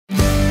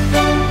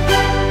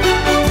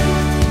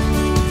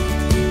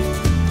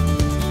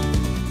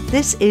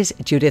This is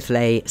Judith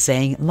Lay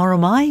saying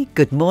Moromai,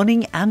 good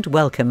morning and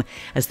welcome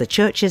as the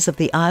churches of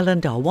the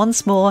island are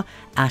once more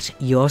at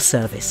your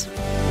service.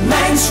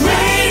 Men's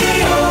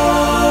Radio.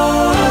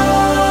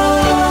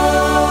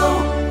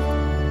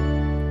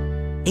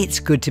 It's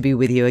good to be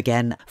with you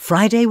again.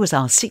 Friday was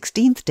our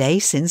 16th day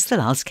since the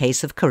last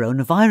case of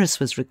coronavirus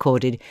was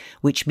recorded,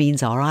 which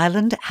means our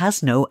island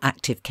has no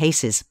active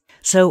cases.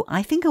 So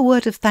I think a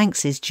word of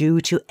thanks is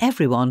due to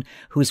everyone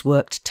who's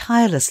worked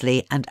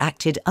tirelessly and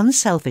acted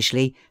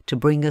unselfishly to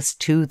bring us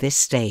to this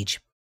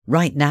stage.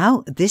 Right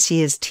now, this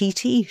year's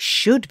TT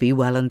should be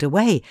well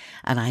underway,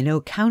 and I know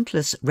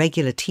countless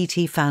regular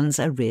TT fans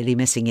are really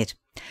missing it.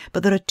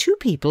 But there are two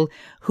people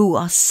who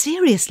are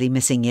seriously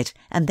missing it,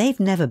 and they've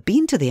never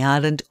been to the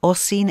island or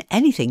seen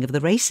anything of the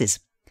races.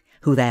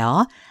 Who they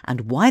are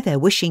and why they're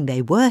wishing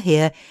they were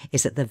here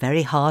is at the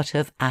very heart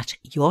of At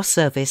Your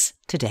Service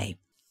today.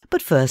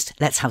 But first,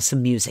 let's have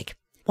some music.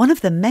 One of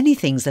the many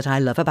things that I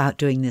love about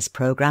doing this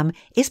programme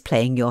is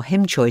playing your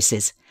hymn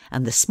choices.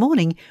 And this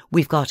morning,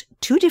 we've got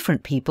two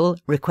different people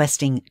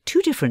requesting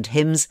two different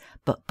hymns,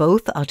 but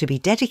both are to be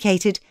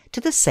dedicated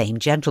to the same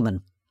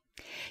gentleman.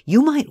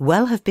 You might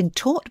well have been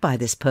taught by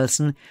this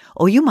person,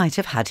 or you might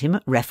have had him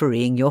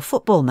refereeing your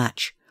football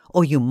match,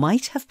 or you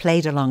might have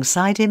played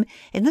alongside him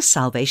in the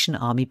Salvation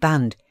Army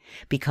band,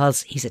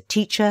 because he's a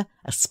teacher,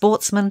 a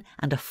sportsman,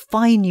 and a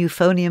fine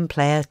euphonium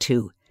player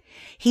too.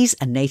 He's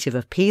a native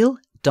of Peel,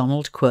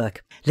 Donald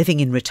Quirk, living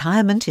in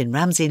retirement in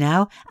Ramsey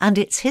now, and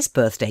it's his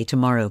birthday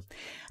tomorrow.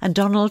 And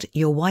Donald,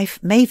 your wife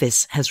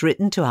Mavis has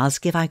written to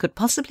ask if I could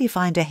possibly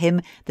find a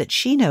hymn that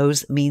she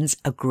knows means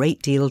a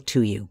great deal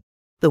to you.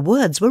 The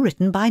words were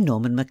written by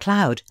Norman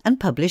MacLeod and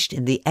published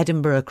in the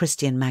Edinburgh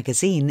Christian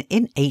Magazine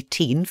in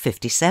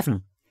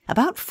 1857.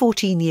 About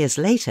 14 years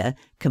later,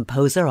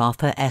 composer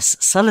Arthur S.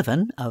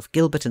 Sullivan of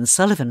Gilbert and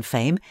Sullivan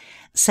fame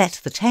set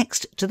the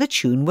text to the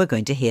tune we're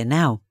going to hear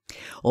now.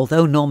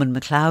 Although Norman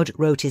MacLeod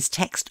wrote his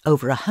text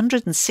over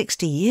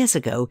 160 years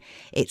ago,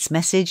 its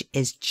message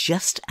is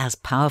just as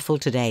powerful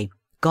today.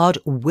 God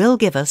will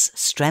give us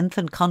strength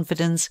and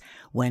confidence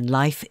when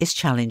life is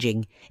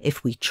challenging,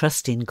 if we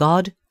trust in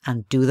God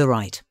and do the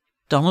right.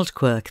 Donald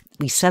Quirk,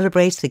 we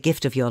celebrate the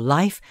gift of your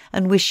life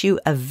and wish you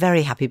a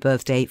very happy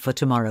birthday for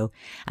tomorrow,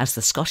 as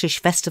the Scottish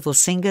Festival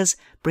Singers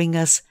bring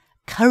us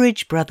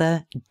Courage,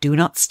 brother, do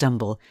not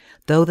stumble.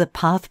 Though the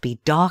path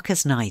be dark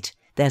as night,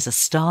 there's a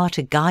star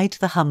to guide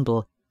the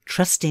humble.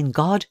 Trust in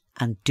God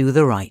and do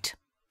the right.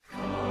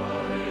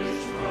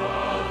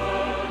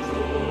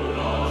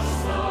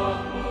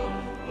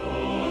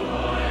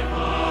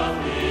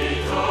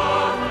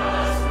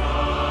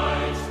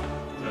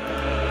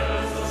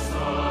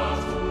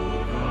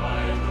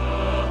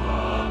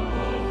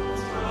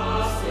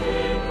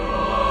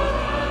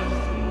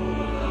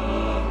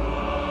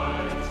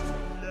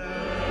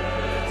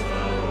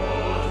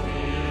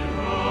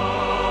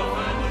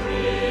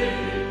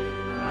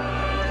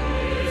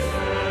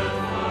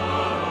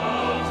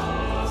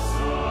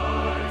 Son.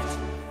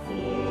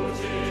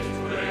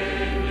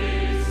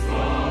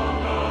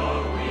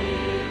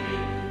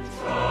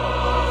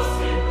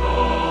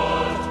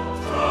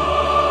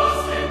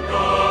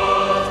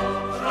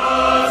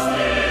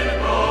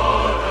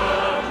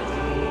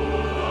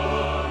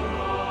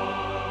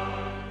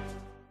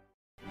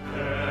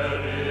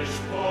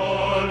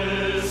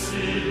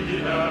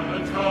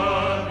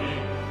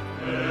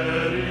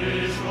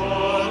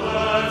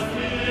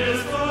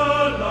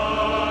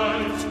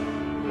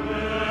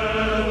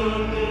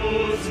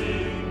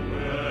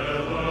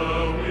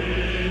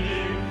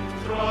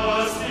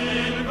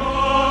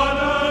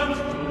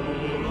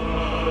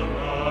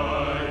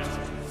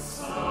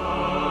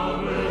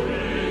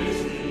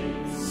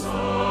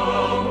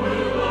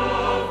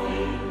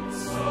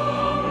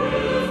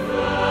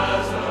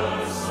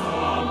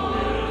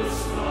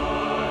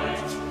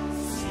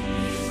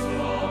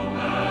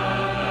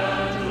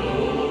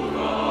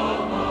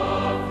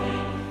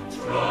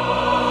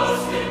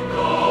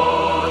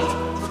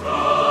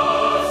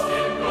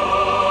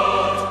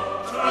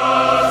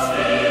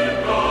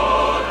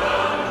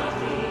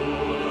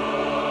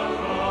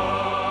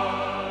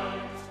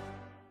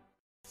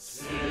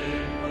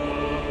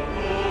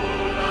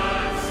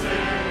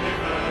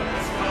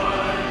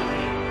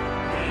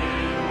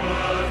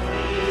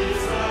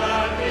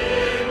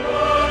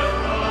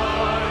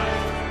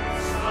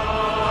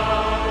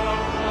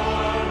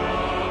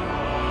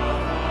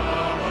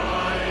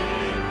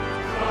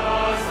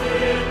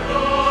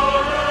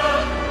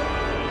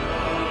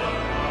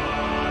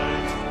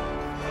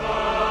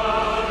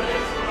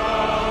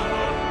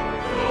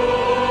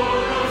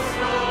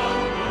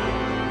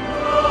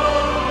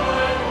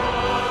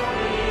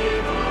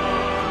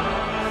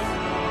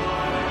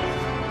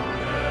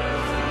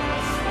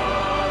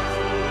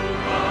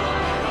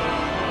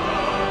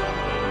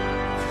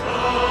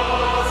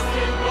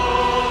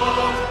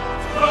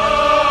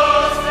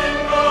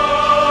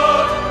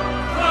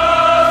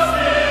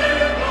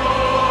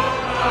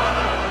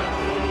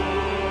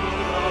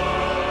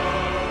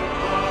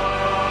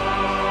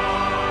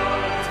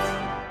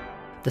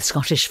 The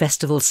Scottish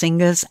Festival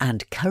Singers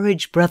and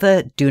Courage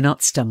Brother Do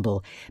Not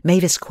Stumble,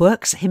 Mavis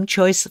Quirk's hymn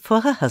choice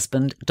for her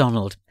husband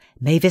Donald.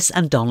 Mavis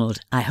and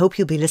Donald, I hope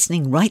you'll be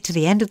listening right to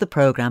the end of the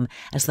programme,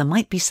 as there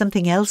might be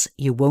something else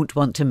you won't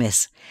want to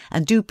miss.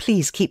 And do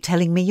please keep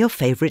telling me your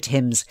favourite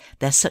hymns.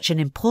 They're such an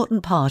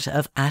important part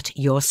of At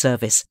Your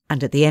Service.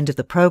 And at the end of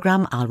the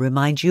programme, I'll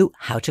remind you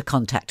how to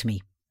contact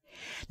me.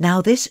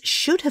 Now, this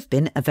should have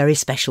been a very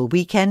special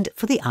weekend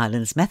for the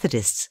island's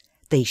Methodists.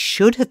 They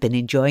should have been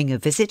enjoying a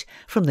visit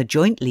from the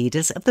joint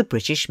leaders of the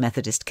British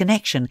Methodist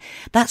Connection.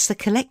 That's the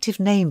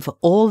collective name for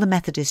all the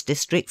Methodist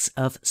districts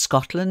of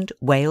Scotland,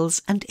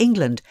 Wales and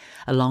England,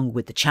 along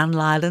with the Channel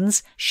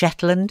Islands,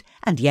 Shetland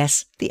and,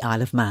 yes, the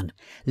Isle of Man.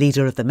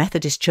 Leader of the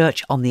Methodist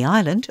Church on the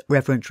island,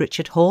 Reverend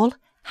Richard Hall,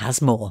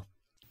 has more.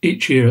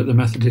 Each year at the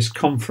Methodist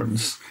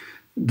Conference,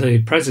 the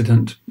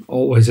president,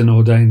 always an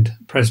ordained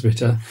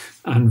presbyter,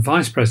 and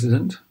vice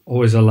president,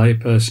 always a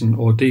layperson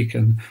or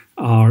deacon,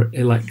 are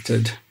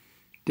elected.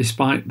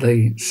 Despite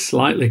the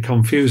slightly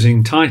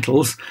confusing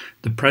titles,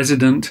 the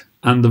president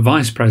and the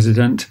vice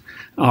president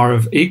are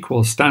of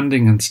equal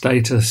standing and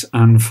status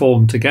and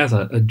form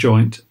together a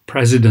joint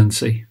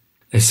presidency.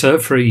 They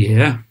serve for a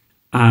year,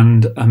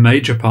 and a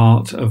major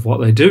part of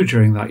what they do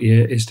during that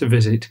year is to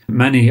visit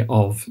many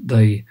of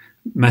the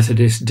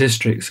Methodist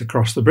districts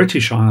across the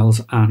British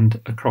Isles and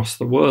across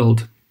the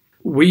world.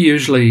 We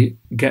usually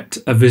get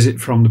a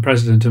visit from the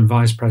president and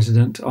vice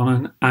president on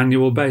an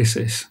annual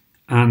basis.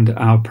 And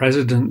our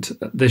president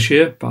this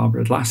year,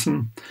 Barbara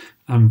Glasson,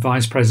 and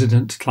vice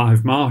president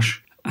Clive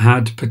Marsh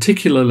had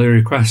particularly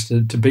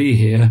requested to be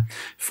here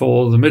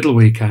for the middle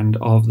weekend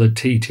of the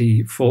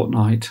TT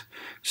fortnight.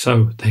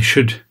 So they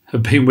should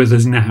have been with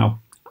us now.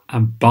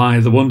 And by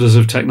the wonders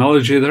of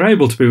technology, they're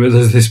able to be with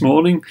us this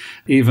morning,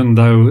 even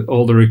though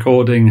all the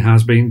recording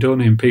has been done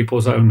in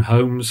people's own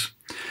homes.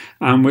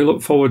 And we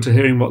look forward to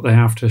hearing what they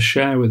have to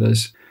share with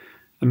us.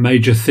 A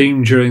major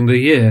theme during the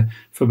year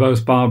for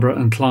both Barbara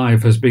and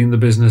Clive has been the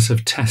business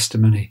of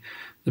testimony,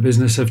 the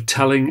business of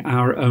telling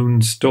our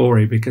own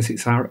story, because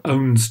it's our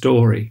own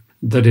story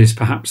that is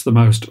perhaps the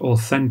most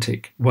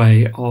authentic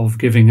way of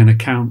giving an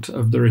account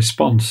of the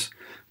response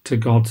to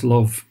God's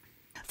love.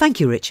 Thank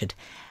you, Richard.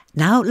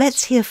 Now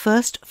let's hear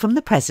first from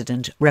the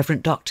President,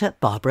 Reverend Dr.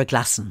 Barbara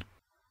Glasson.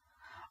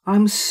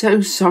 I'm so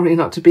sorry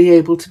not to be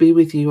able to be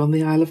with you on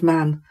the Isle of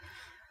Man.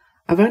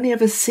 I've only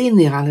ever seen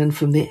the island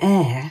from the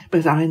air,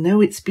 but I know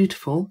it's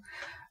beautiful,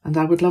 and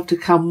I would love to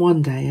come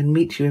one day and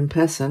meet you in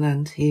person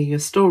and hear your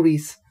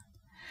stories.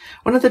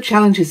 One of the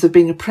challenges of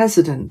being a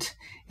president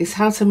is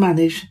how to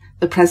manage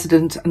the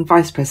president and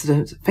vice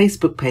president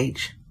Facebook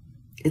page.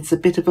 It's a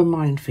bit of a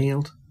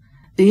minefield.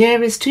 The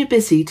year is too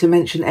busy to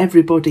mention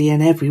everybody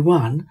and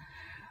everyone,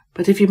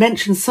 but if you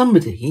mention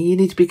somebody, you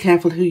need to be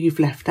careful who you've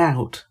left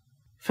out.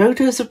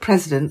 Photos of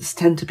presidents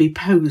tend to be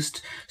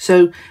posed,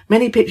 so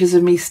many pictures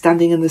of me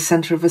standing in the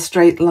centre of a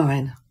straight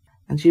line,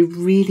 and you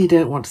really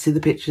don't want to see the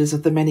pictures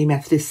of the many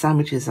Methodist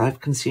sandwiches I've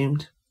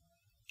consumed.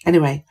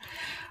 Anyway,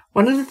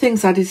 one of the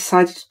things I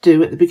decided to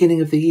do at the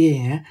beginning of the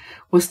year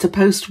was to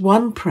post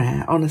one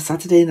prayer on a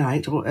Saturday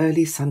night or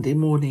early Sunday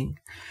morning,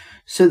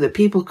 so that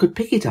people could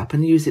pick it up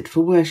and use it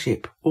for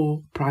worship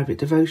or private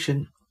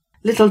devotion.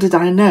 Little did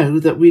I know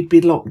that we'd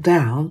be locked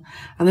down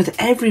and that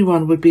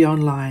everyone would be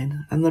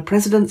online and the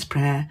President's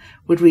prayer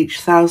would reach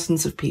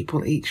thousands of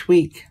people each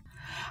week.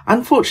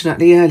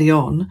 Unfortunately, early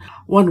on,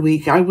 one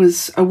week I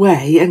was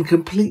away and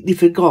completely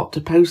forgot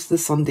to post the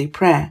Sunday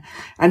prayer,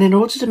 and in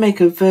order to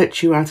make a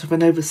virtue out of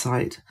an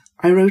oversight,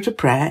 I wrote a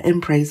prayer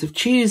in praise of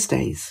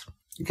Tuesdays.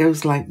 It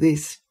goes like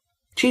this.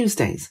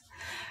 Tuesdays.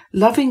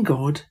 Loving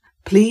God,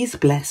 please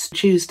bless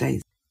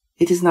Tuesdays.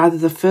 It is neither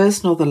the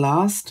first nor the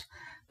last,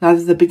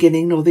 neither the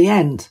beginning nor the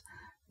end,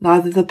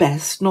 neither the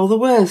best nor the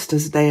worst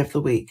as a day of the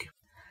week.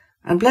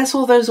 And bless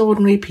all those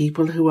ordinary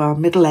people who are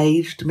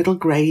middle-aged,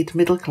 middle-grade,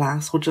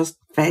 middle-class, or just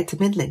fair to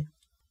middling.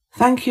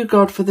 Thank you,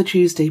 God, for the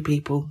Tuesday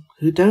people,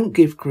 who don't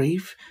give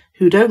grief,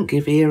 who don't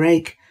give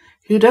earache,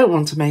 who don't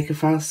want to make a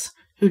fuss,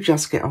 who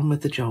just get on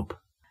with the job.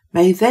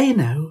 May they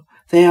know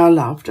they are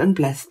loved and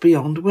blessed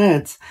beyond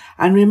words,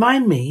 and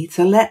remind me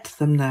to let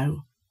them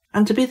know,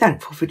 and to be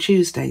thankful for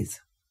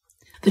Tuesdays.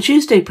 The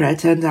Tuesday prayer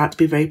turned out to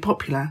be very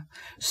popular,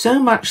 so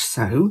much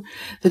so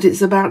that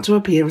it's about to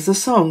appear as a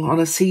song on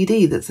a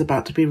CD that's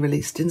about to be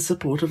released in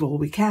support of All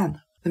We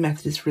Can, the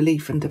Methodist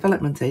Relief and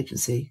Development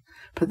Agency.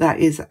 But that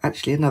is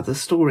actually another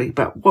story,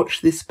 but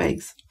watch this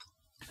space.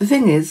 The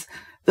thing is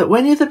that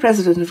when you're the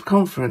president of a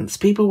conference,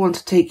 people want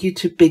to take you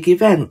to big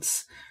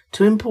events,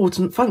 to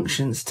important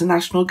functions, to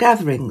national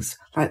gatherings,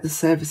 like the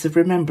Service of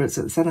Remembrance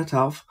at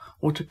Cenotaph,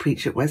 or to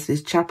preach at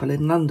Wesley's Chapel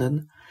in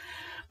London.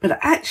 But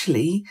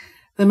actually,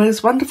 the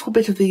most wonderful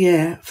bit of the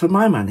year, for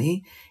my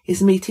money,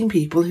 is meeting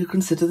people who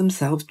consider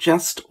themselves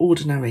just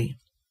ordinary.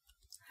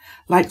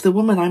 Like the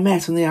woman I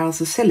met on the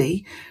Isles of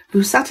Scilly,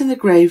 who sat in the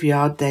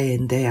graveyard day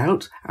in, day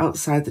out,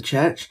 outside the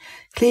church,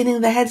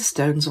 cleaning the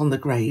headstones on the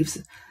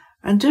graves,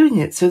 and doing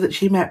it so that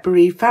she met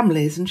bereaved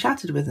families and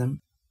chatted with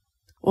them.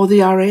 Or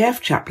the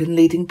RAF chaplain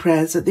leading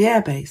prayers at the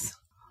airbase.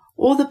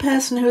 or the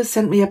person who has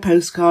sent me a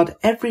postcard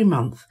every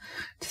month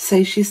to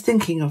say she's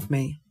thinking of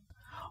me,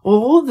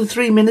 or the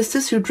 3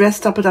 ministers who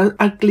dressed up as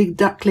ugly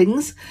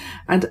ducklings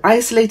and,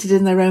 isolated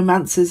in their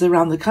romances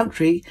around the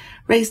country,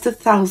 raised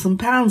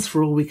 £1,000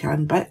 for all we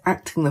can by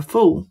acting the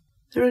fool.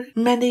 There are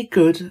many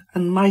good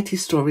and mighty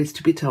stories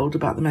to be told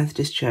about the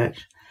Methodist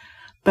Church,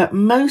 but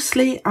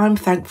mostly I'm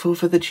thankful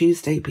for the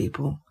Tuesday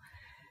people,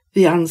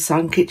 the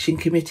unsung kitchen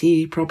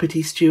committee,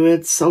 property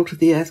stewards, salt of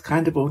the earth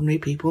kind of ordinary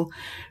people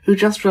who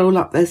just roll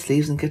up their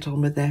sleeves and get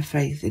on with their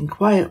faith in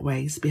quiet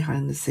ways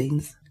behind the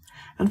scenes.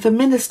 And for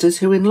ministers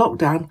who in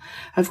lockdown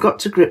have got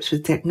to grips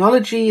with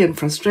technology and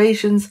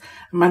frustrations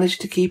and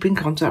managed to keep in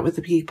contact with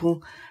the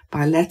people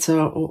by letter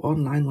or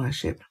online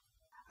worship.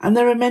 And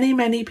there are many,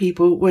 many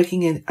people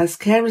working as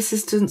care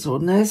assistants or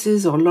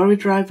nurses or lorry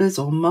drivers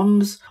or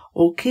mums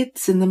or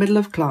kids in the middle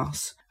of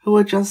class who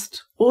are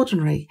just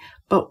ordinary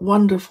but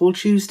wonderful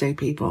Tuesday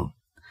people.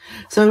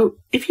 So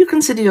if you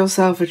consider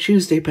yourself a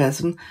Tuesday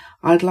person,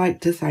 I'd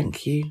like to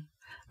thank you,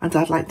 and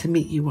I'd like to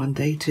meet you one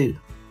day too.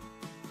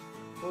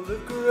 Full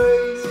of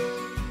grace,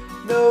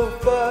 no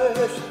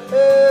flesh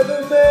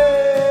ever made.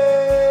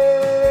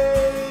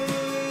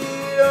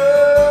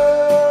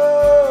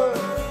 Oh,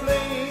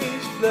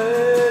 please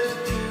bless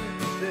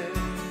Tuesday.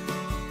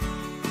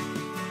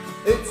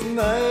 It's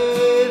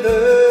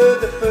neither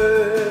the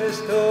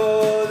first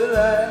or the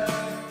last.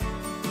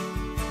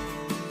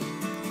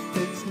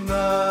 It's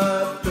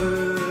not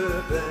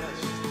the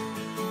best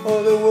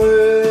or the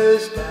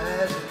worst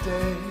as a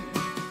day,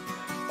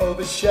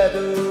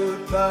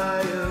 overshadowed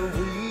by a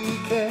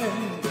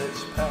weekend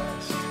that's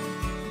past.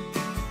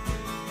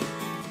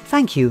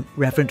 Thank you,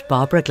 Reverend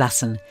Barbara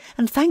Glasson,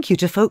 and thank you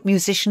to folk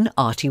musician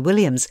Artie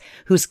Williams,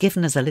 who's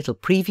given us a little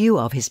preview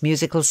of his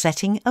musical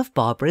setting of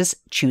Barbara's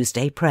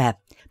Tuesday Prayer.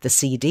 The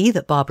CD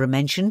that Barbara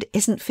mentioned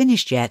isn't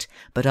finished yet,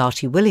 but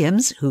Artie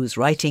Williams, who's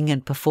writing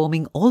and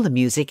performing all the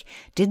music,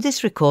 did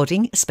this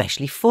recording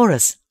especially for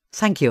us.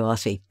 Thank you,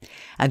 Artie.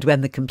 And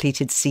when the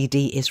completed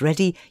CD is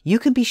ready, you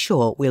can be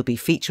sure we'll be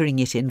featuring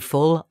it in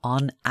full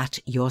on At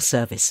Your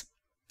Service.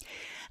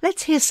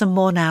 Let's hear some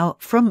more now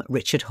from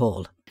Richard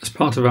Hall. As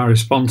part of our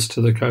response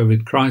to the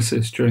COVID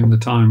crisis during the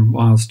time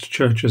whilst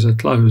churches are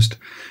closed,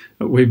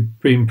 we've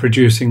been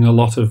producing a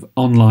lot of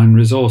online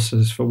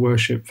resources for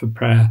worship, for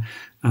prayer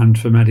and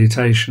for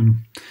meditation.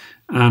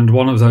 And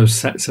one of those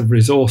sets of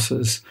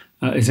resources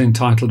is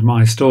entitled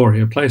My Story,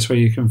 a place where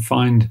you can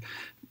find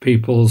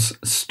people's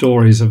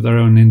stories of their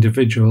own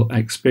individual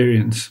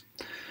experience.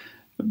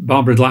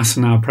 Barbara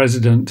Glasson, our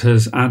president,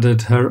 has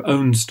added her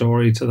own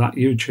story to that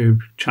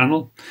YouTube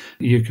channel.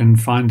 You can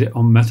find it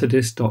on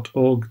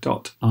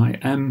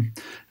methodist.org.im.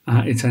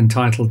 It's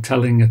entitled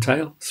Telling a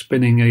Tale,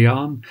 Spinning a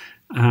Yarn,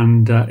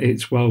 and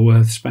it's well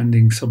worth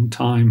spending some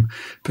time,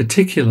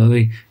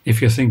 particularly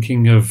if you're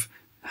thinking of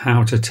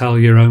how to tell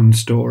your own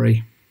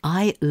story.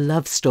 I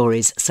love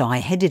stories, so I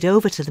headed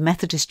over to the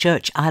Methodist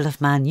Church Isle of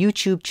Man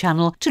YouTube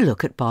channel to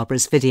look at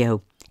Barbara's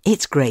video.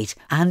 It's great,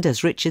 and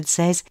as Richard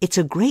says, it's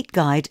a great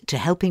guide to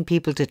helping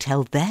people to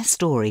tell their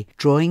story,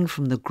 drawing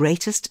from the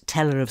greatest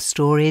teller of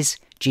stories,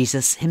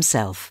 Jesus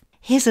himself.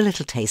 Here's a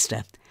little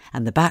taster,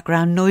 and the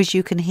background noise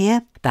you can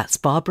hear, that's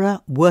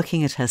Barbara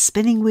working at her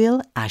spinning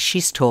wheel as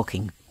she's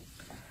talking.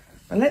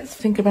 Well, let's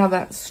think about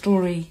that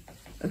story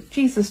that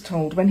Jesus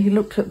told when he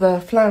looked at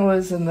the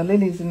flowers and the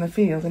lilies in the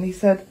field, and he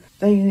said,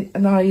 they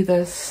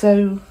neither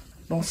sow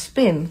nor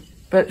spin,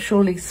 but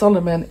surely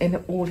Solomon in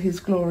all his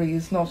glory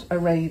is not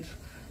arrayed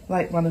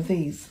like one of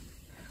these.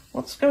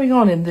 What's going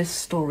on in this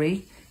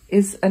story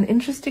is an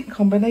interesting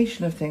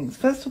combination of things.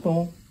 First of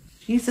all,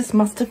 Jesus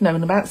must have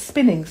known about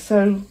spinning,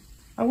 so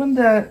I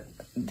wonder,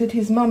 did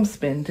his mum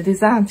spin? Did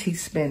his auntie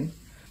spin?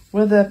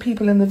 Were there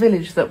people in the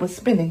village that were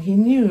spinning? He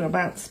knew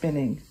about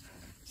spinning.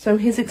 So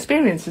his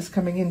experience is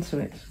coming into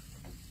it.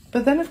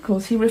 But then, of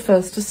course, he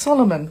refers to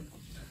Solomon.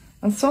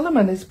 And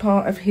Solomon is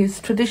part of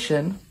his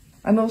tradition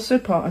and also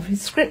part of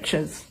his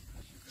scriptures.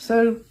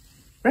 So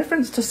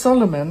reference to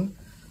Solomon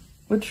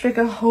would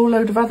trigger a whole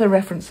load of other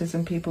references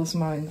in people's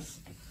minds.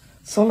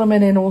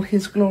 Solomon in all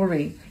his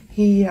glory.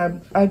 He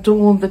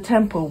adorned the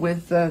temple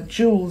with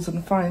jewels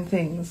and fine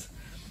things.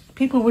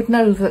 People would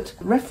know that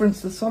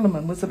reference to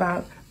Solomon was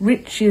about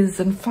riches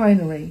and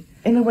finery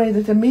in a way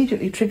that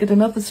immediately triggered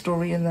another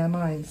story in their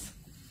minds.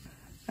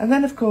 And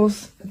then, of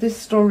course, this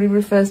story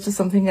refers to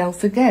something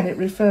else again. It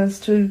refers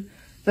to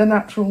the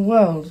natural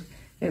world.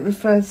 It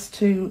refers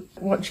to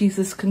what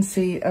Jesus can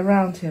see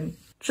around him.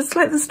 Just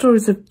like the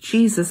stories of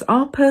Jesus,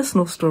 our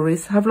personal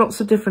stories have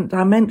lots of different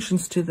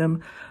dimensions to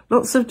them,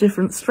 lots of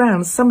different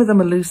strands. Some of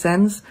them are loose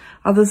ends,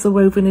 others are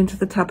woven into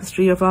the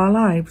tapestry of our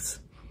lives.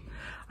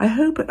 I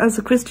hope as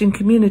a Christian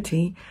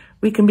community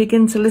we can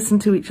begin to listen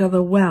to each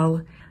other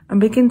well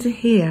and begin to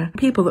hear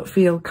people that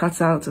feel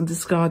cut out and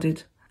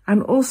discarded,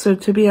 and also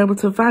to be able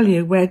to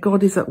value where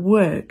God is at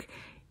work,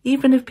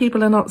 even if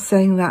people are not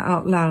saying that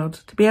out loud,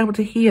 to be able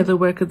to hear the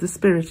work of the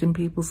Spirit in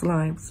people's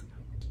lives.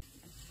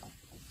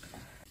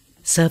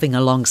 Serving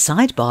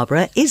alongside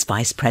Barbara is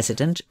Vice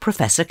President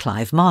Professor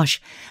Clive Marsh,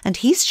 and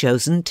he's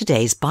chosen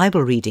today's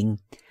Bible reading,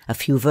 A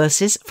few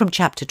verses from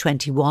chapter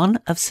 21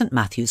 of St.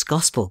 Matthew's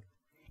Gospel.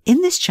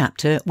 In this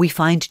chapter, we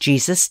find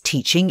Jesus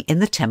teaching in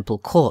the temple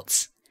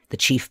courts. The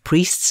chief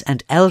priests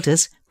and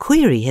elders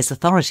query his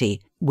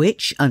authority,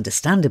 which,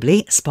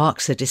 understandably,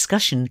 sparks a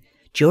discussion,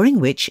 during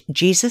which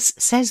Jesus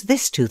says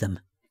this to them.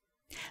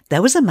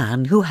 There was a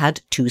man who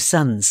had 2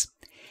 sons.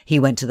 He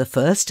went to the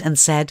first and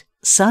said,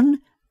 "Son,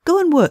 go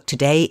and work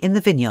today in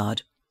the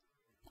vineyard."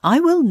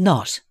 "I will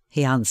not,"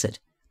 he answered,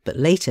 but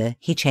later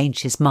he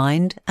changed his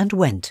mind and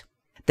went.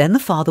 Then the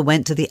father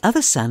went to the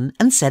other son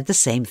and said the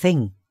same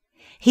thing.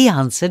 He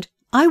answered,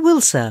 "I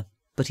will, sir,"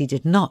 but he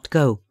did not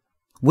go.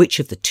 Which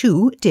of the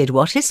 2 did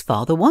what his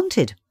father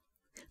wanted?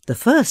 The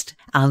first,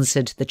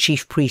 answered the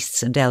chief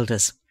priests and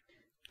elders.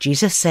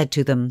 Jesus said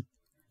to them,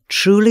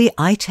 "Truly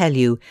I tell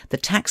you, the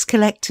tax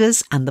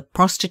collectors and the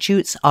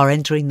prostitutes are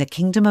entering the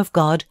kingdom of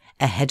God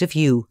ahead of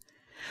you.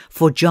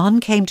 For John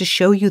came to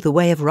show you the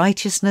way of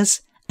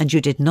righteousness, and you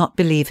did not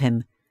believe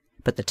him.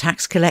 But the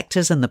tax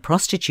collectors and the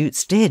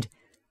prostitutes did.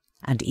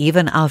 And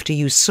even after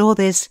you saw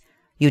this,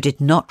 you did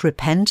not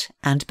repent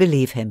and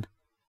believe him."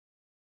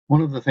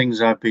 One of the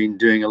things I've been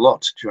doing a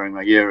lot during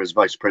my year as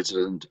Vice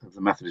President of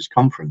the Methodist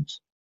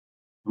Conference,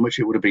 and which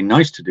it would have been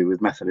nice to do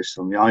with Methodists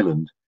on the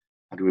island,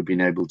 had we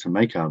been able to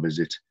make our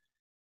visit,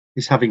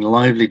 is having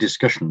lively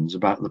discussions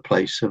about the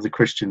place of the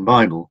Christian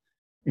Bible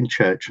in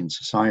church and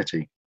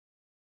society.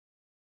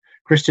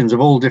 Christians of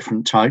all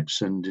different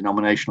types and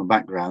denominational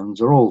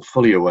backgrounds are all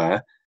fully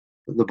aware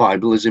that the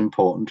Bible is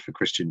important for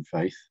Christian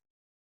faith,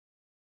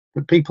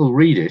 but people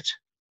read it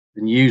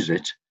and use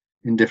it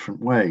in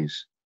different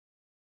ways.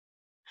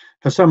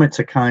 For some, it's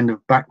a kind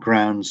of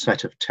background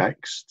set of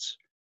texts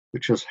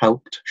which has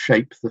helped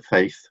shape the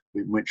faith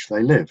in which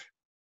they live.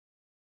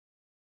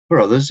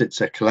 For others,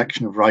 it's a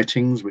collection of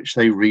writings which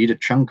they read a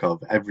chunk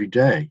of every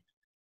day,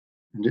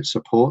 and it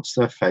supports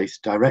their faith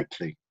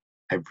directly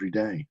every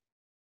day.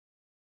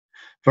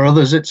 For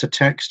others, it's a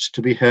text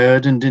to be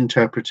heard and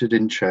interpreted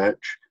in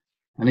church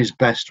and is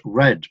best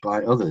read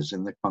by others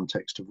in the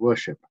context of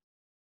worship.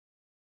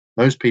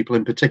 Those people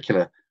in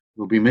particular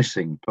will be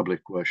missing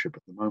public worship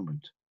at the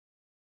moment.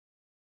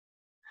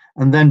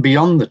 And then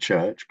beyond the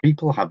church,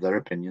 people have their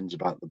opinions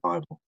about the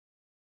Bible,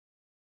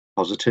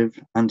 positive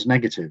and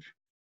negative.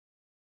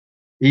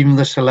 Even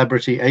the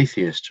celebrity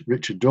atheist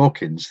Richard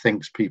Dawkins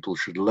thinks people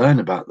should learn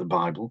about the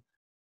Bible,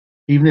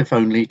 even if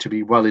only to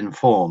be well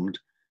informed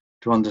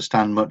to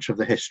understand much of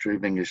the history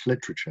of English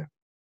literature.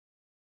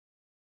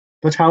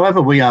 But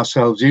however we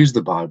ourselves use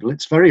the Bible,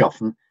 it's very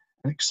often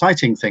an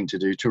exciting thing to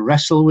do to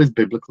wrestle with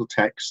biblical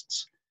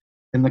texts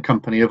in the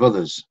company of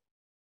others.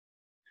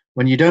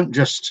 When you don't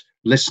just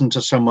listen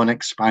to someone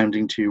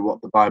expounding to you what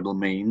the Bible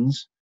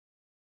means,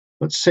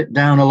 but sit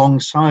down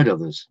alongside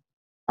others,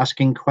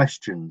 asking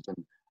questions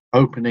and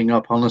opening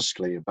up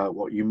honestly about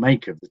what you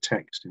make of the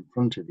text in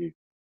front of you.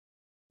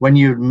 When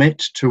you admit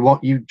to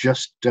what you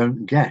just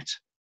don't get,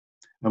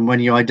 and when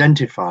you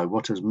identify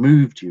what has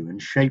moved you and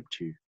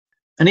shaped you,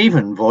 and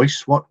even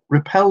voice what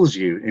repels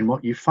you in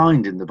what you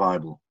find in the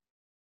Bible.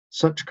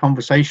 Such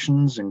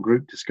conversations and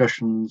group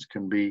discussions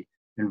can be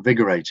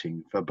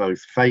invigorating for both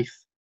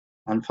faith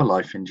and for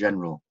life in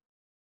general.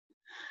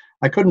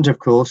 I couldn't, of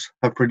course,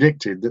 have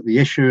predicted that the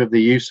issue of the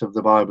use of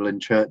the Bible in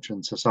church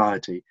and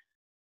society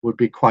would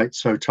be quite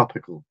so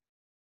topical.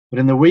 But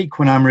in the week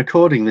when I'm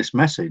recording this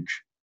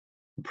message,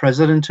 the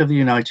President of the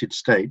United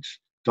States,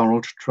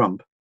 Donald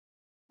Trump,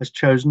 has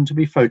chosen to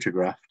be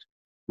photographed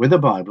with a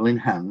Bible in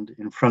hand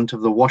in front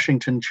of the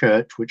Washington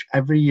church which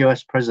every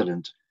US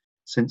president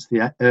since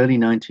the early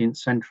 19th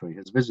century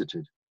has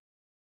visited.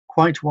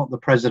 Quite what the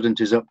president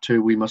is up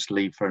to, we must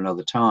leave for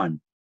another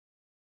time.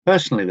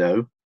 Personally,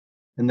 though,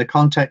 in the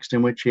context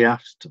in which he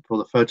asked for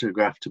the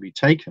photograph to be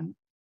taken,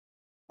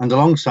 and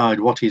alongside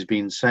what he's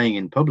been saying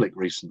in public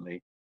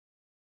recently,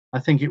 I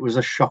think it was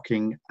a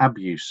shocking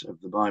abuse of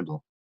the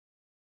Bible.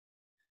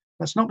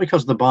 That's not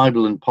because the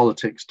Bible and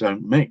politics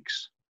don't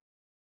mix.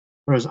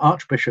 For as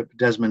Archbishop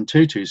Desmond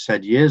Tutu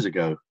said years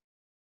ago,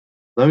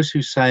 those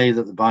who say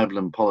that the Bible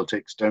and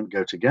politics don't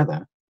go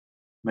together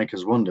make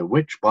us wonder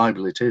which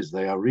Bible it is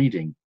they are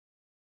reading.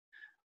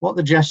 What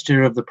the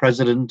gesture of the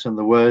President and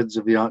the words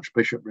of the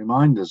Archbishop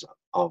remind us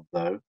of,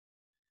 though,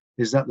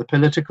 is that the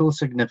political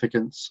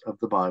significance of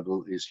the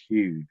Bible is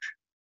huge,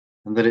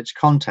 and that its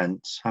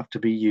contents have to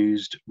be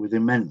used with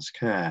immense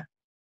care.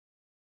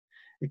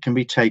 It can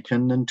be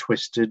taken and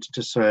twisted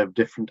to serve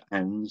different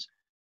ends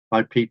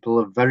by people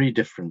of very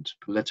different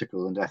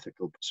political and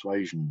ethical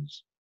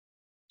persuasions.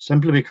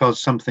 Simply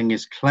because something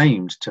is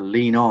claimed to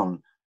lean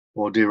on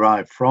or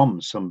derive from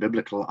some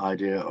biblical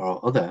idea or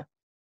other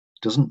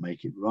doesn't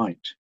make it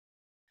right.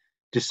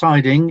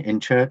 Deciding in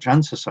church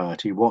and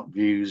society what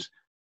views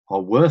are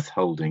worth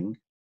holding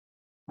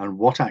and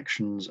what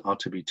actions are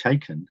to be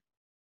taken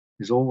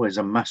is always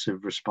a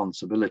massive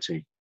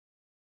responsibility.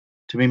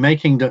 To be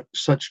making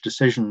such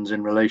decisions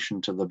in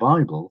relation to the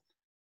Bible,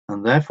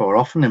 and therefore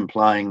often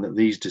implying that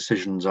these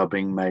decisions are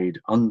being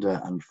made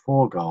under and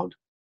for God,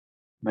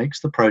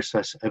 makes the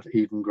process of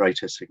even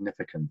greater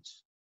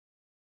significance.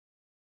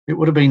 It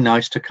would have been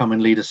nice to come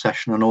and lead a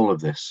session on all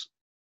of this,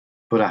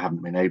 but I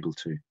haven't been able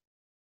to.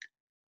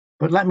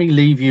 But let me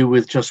leave you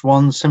with just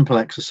one simple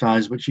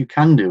exercise which you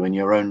can do in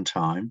your own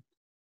time,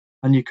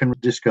 and you can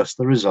discuss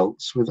the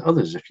results with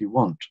others if you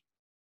want.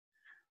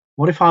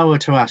 What if I were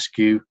to ask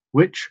you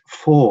which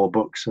 4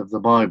 books of the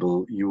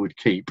Bible you would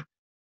keep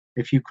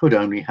if you could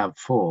only have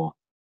 4?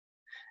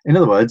 In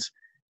other words,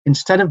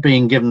 instead of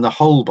being given the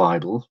whole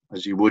Bible,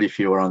 as you would if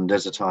you were on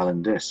desert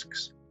island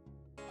discs,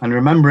 and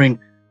remembering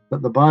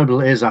that the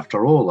Bible is,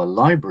 after all, a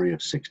library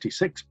of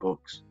 66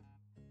 books,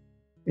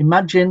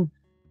 imagine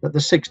that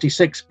the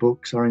 66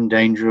 books are in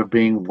danger of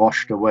being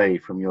washed away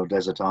from your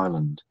desert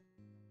island,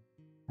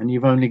 and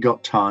you've only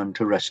got time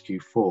to rescue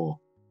 4.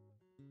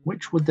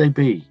 Which would they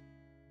be,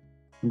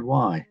 and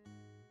why?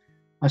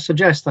 I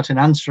suggest that in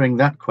answering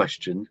that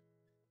question,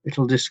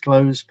 it'll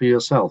disclose for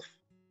yourself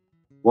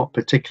what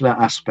particular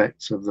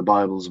aspects of the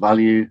Bible's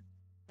value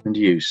and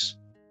use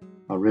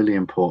are really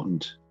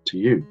important to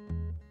you.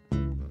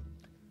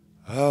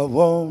 I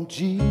want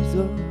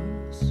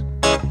Jesus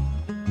to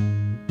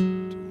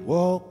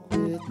walk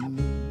with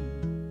me.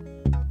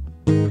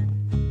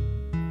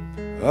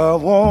 I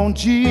want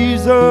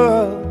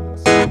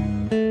Jesus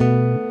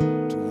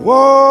to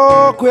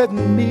walk with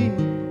me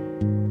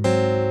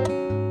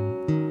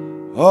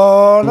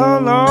all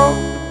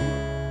along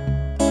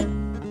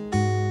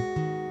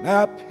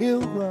my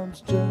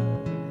pilgrim's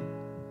journey.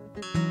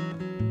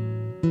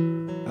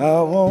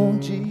 I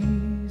want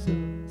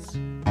Jesus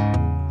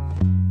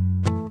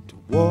to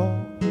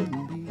walk with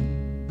me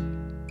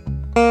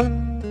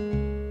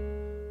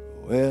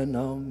when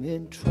I'm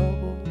in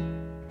trouble.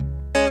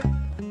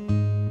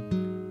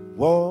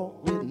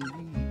 Walk with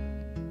me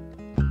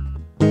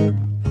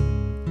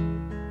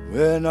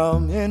when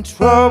I'm in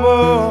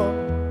trouble.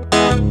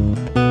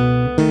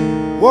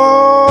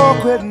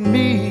 Walk with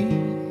me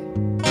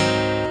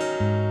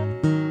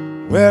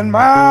when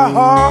my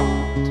heart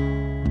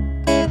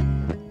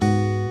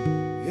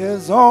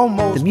is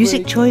almost The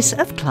music breaking. choice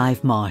of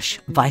Clive Marsh,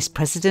 Vice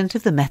President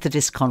of the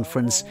Methodist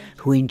Conference,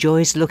 who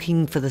enjoys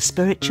looking for the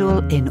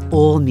spiritual in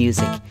all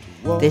music.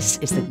 This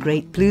is the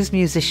great blues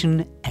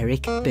musician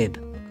Eric Bibb.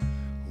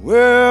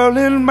 Well,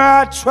 in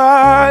my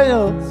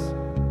trials,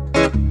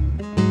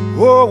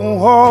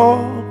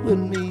 walk with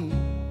me.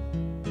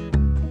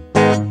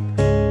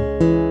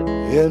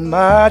 In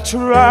my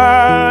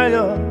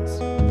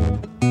trials,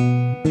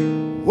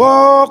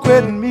 walk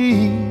with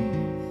me.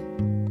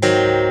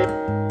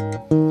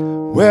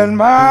 When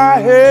my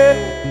head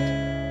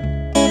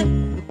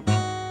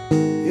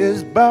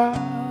is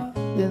bowed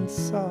in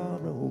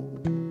sorrow,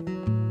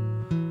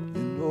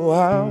 you know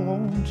I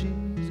want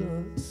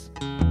Jesus.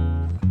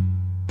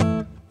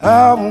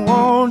 I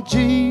want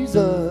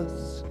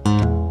Jesus.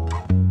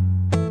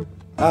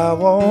 I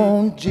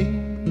want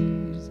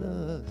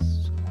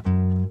Jesus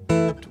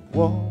to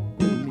walk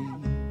with me.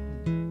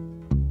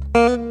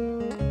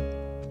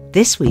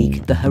 This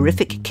week, the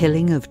horrific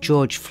killing of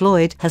George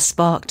Floyd has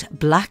sparked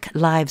Black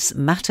Lives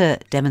Matter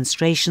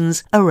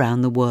demonstrations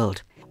around the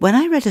world. When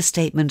I read a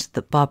statement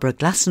that Barbara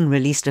Glasson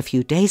released a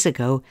few days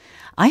ago,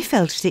 I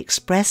felt it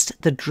expressed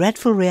the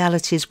dreadful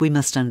realities we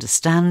must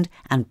understand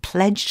and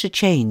pledge to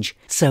change.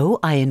 So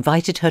I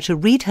invited her to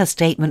read her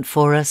statement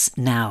for us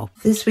now.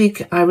 This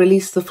week I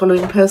released the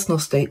following personal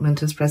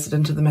statement as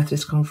President of the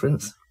Methodist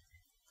Conference.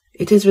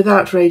 It is with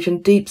outrage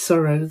and deep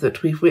sorrow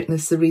that we've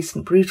witnessed the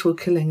recent brutal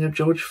killing of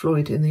George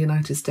Floyd in the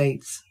United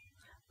States.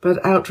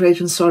 But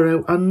outrage and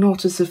sorrow are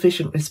not a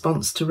sufficient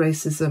response to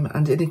racism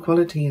and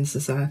inequality in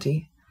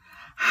society.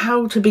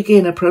 How to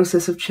begin a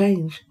process of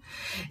change?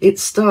 It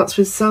starts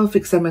with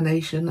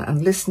self-examination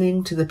and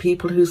listening to the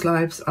people whose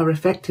lives are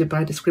affected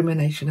by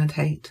discrimination and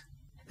hate.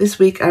 This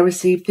week I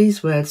received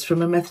these words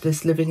from a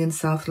Methodist living in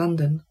South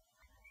London.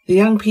 The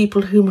young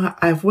people whom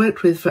I've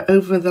worked with for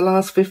over the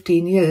last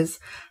 15 years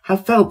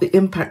have felt the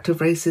impact of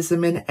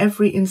racism in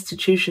every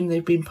institution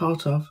they've been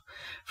part of,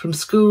 from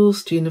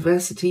schools to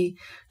university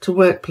to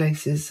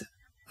workplaces.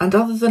 And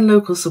other than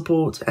local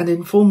support and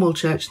informal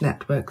church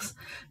networks,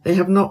 they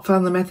have not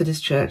found the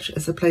Methodist Church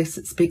as a place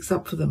that speaks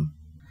up for them.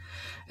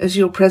 As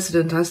your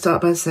president, I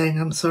start by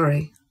saying I'm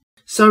sorry.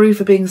 Sorry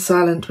for being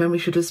silent when we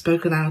should have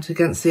spoken out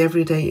against the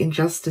everyday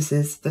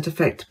injustices that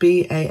affect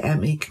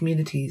BAME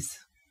communities.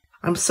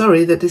 I'm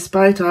sorry that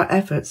despite our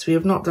efforts, we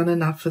have not done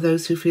enough for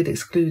those who feel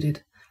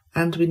excluded,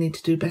 and we need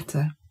to do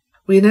better.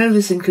 We know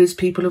this includes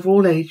people of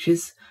all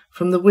ages,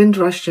 from the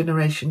Windrush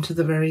generation to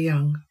the very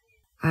young.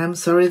 I am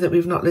sorry that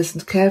we've not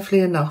listened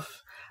carefully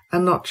enough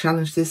and not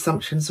challenged the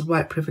assumptions of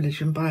white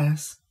privilege and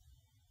bias.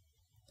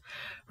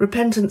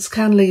 Repentance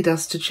can lead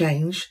us to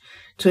change,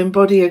 to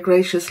embody a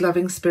gracious,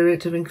 loving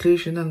spirit of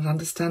inclusion and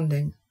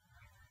understanding.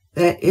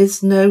 There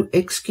is no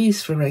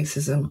excuse for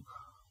racism.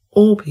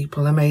 All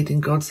people are made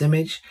in God's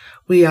image.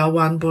 We are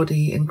one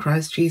body in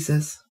Christ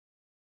Jesus.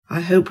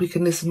 I hope we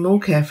can listen more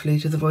carefully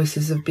to the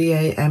voices of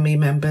BAME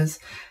members,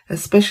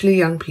 especially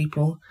young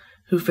people,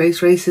 who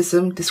face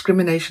racism,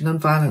 discrimination and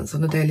violence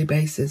on a daily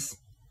basis.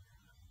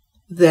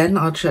 Then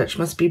our church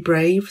must be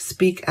brave,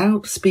 speak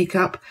out, speak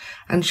up,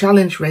 and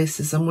challenge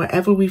racism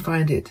wherever we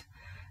find it,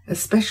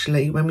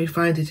 especially when we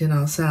find it in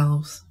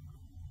ourselves.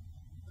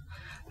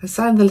 I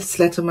signed this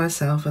letter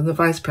myself, and the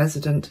Vice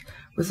President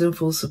was in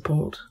full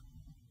support.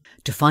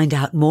 To find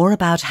out more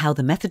about how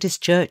the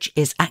Methodist Church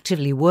is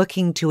actively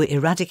working to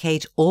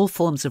eradicate all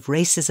forms of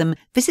racism,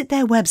 visit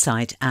their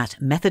website at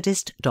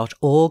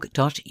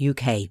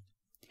methodist.org.uk.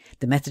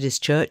 The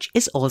Methodist Church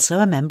is also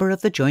a member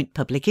of the Joint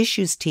Public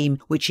Issues Team,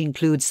 which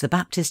includes the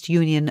Baptist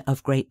Union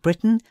of Great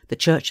Britain, the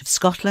Church of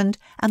Scotland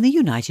and the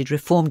United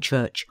Reformed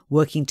Church,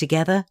 working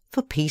together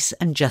for peace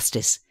and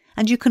justice.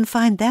 And you can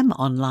find them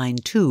online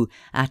too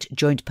at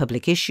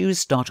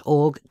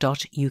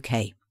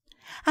jointpublicissues.org.uk.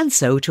 And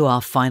so to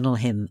our final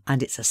hymn,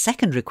 and it's a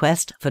second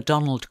request for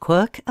Donald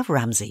Quirk of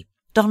Ramsey.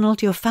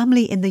 Donald, your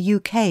family in the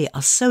UK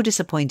are so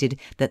disappointed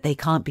that they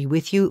can't be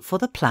with you for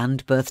the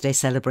planned birthday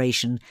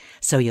celebration,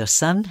 so your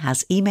son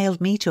has emailed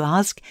me to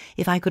ask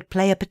if I could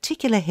play a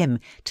particular hymn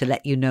to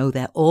let you know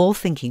they're all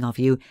thinking of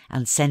you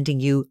and sending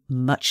you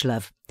much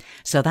love.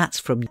 So that's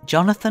from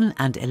Jonathan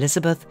and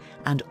Elizabeth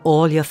and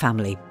all your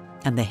family.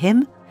 And the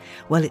hymn?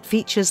 Well, it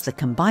features the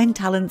combined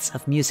talents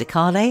of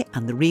Musicale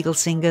and the Regal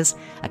Singers,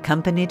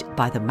 accompanied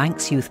by the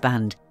Manx Youth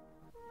Band.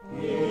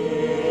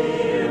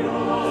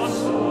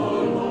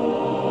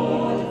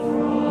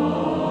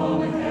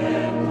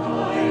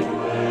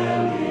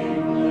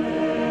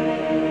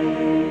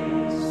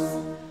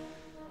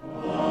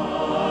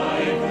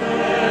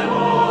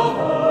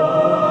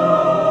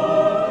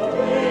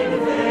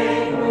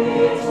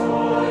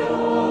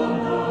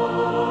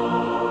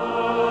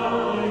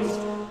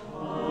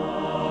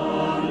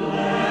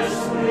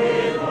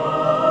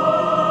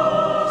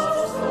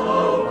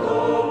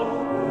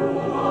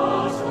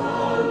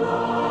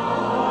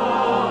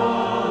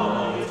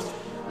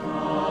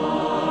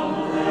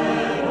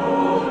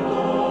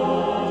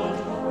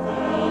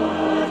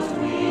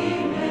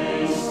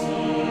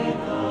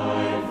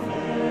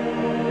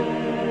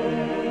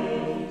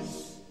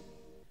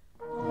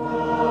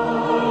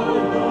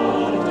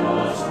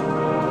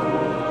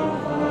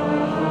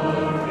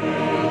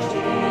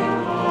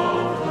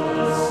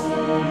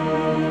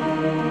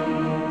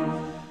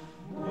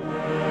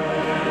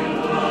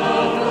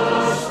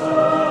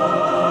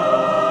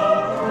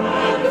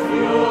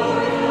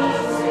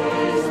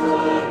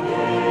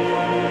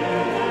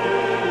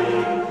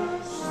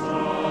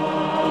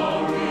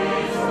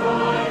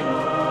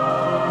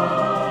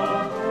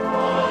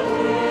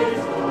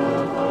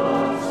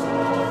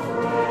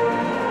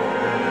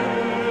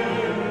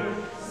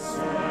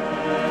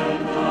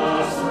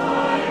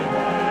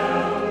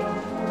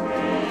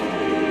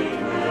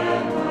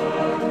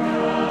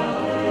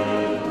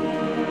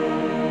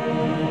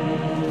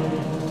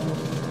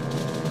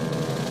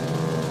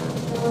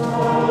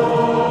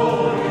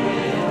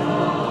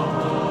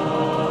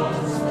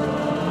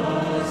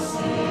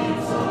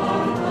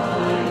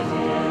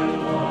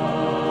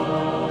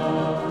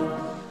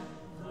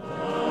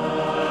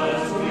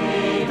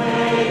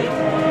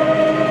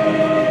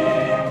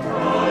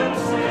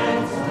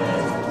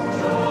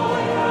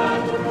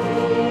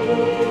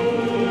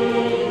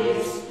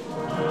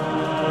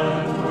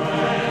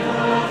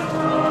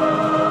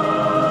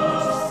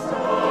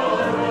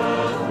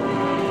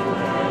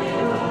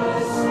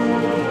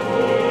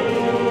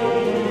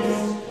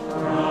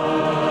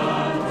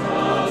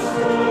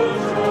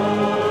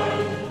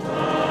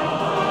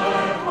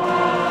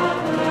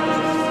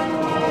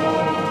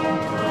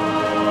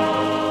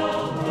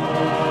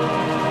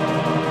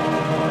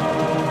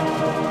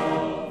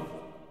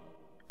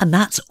 And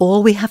that's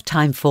all we have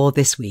time for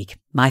this week.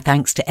 My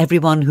thanks to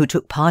everyone who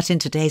took part in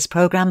today's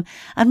programme,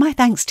 and my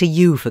thanks to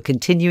you for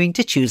continuing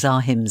to choose our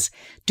hymns.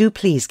 Do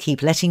please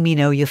keep letting me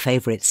know your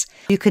favourites.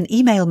 You can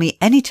email me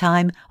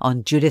anytime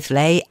on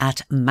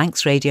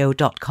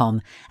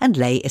judithley@manxradio.com, and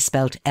Ley is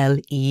spelt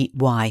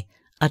L-E-Y.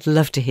 I'd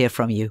love to hear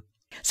from you.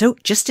 So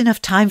just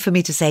enough time for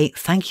me to say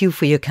thank you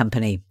for your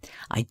company.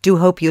 I do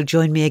hope you'll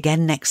join me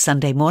again next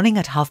Sunday morning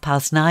at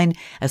 9:30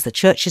 as the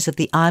churches of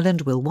the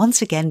island will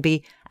once again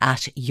be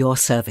at your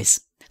service.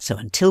 So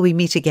until we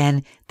meet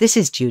again, this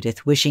is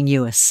Judith wishing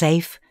you a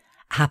safe,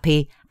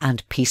 happy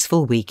and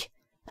peaceful week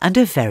and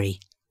a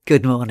very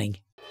good morning.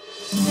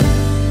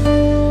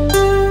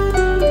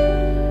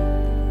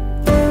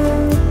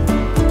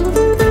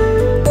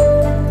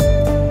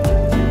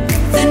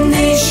 The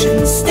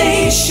Nation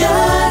Station.